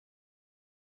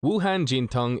Wuhan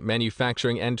Jinteng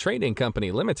Manufacturing and Trading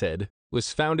Company Limited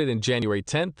was founded in January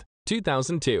 10,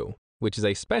 2002, which is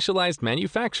a specialized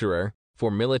manufacturer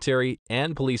for military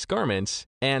and police garments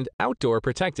and outdoor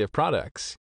protective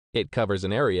products. It covers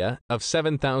an area of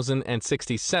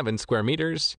 7,067 square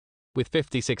meters with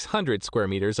 5,600 square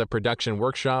meters of production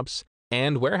workshops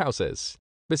and warehouses.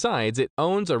 Besides, it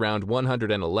owns around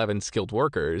 111 skilled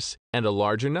workers and a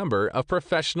larger number of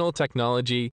professional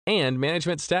technology and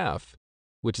management staff,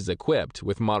 which is equipped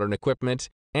with modern equipment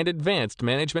and advanced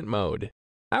management mode.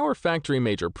 Our factory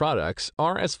major products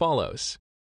are as follows: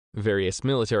 various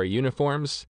military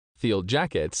uniforms, field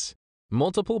jackets,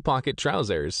 multiple pocket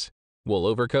trousers, wool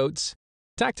overcoats,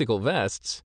 tactical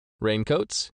vests,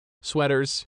 raincoats,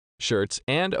 sweaters, shirts,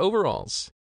 and overalls.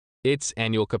 Its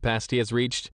annual capacity has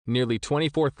reached nearly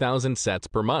 24,000 sets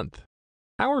per month.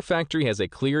 Our factory has a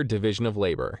clear division of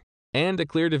labor and a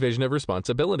clear division of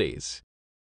responsibilities.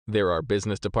 There are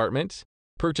business department,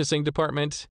 purchasing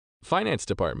department, finance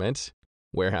department,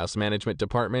 warehouse management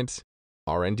department,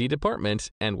 R&D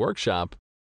department, and workshop.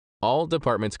 All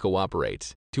departments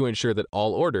cooperate to ensure that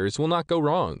all orders will not go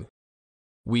wrong.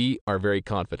 We are very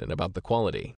confident about the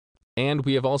quality, and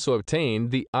we have also obtained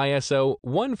the ISO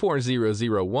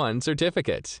 14001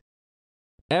 certificate.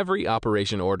 Every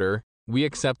operation order, we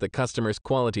accept the customer's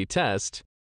quality test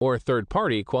or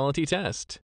third-party quality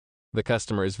test. The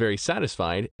customer is very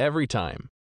satisfied every time.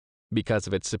 Because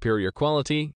of its superior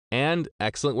quality and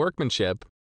excellent workmanship,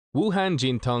 Wuhan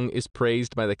Jinteng is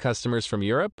praised by the customers from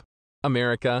Europe,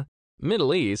 America,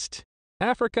 Middle East,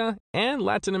 Africa, and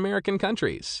Latin American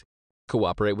countries.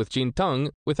 Cooperate with Jinteng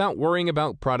without worrying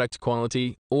about product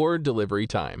quality or delivery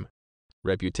time.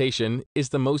 Reputation is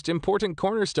the most important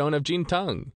cornerstone of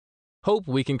Jinteng. Hope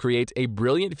we can create a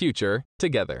brilliant future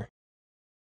together.